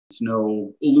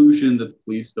no illusion that the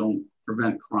police don't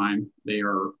prevent crime. They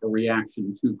are a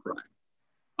reaction to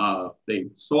crime. They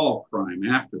solve crime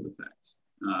after the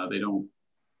fact. They don't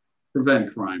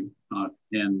prevent crime.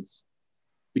 And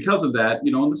because of that,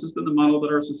 and this has been the model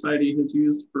that our society has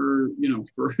used for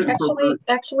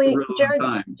actually, a really long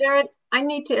time. Jared, I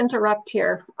need to interrupt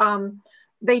here.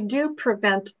 They do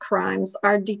prevent crimes.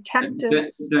 Our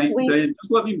detectives, just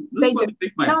let me make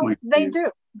my point.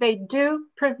 They do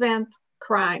prevent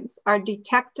crimes. Our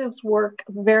detectives work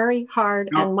very hard,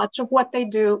 and much of what they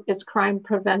do is crime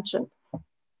prevention.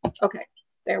 Okay,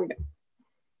 there we go.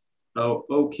 Oh,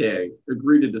 okay.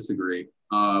 Agree to disagree.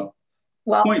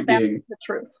 Well, point that's being, the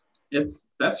truth.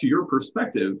 That's your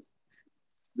perspective.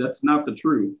 That's not the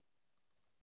truth.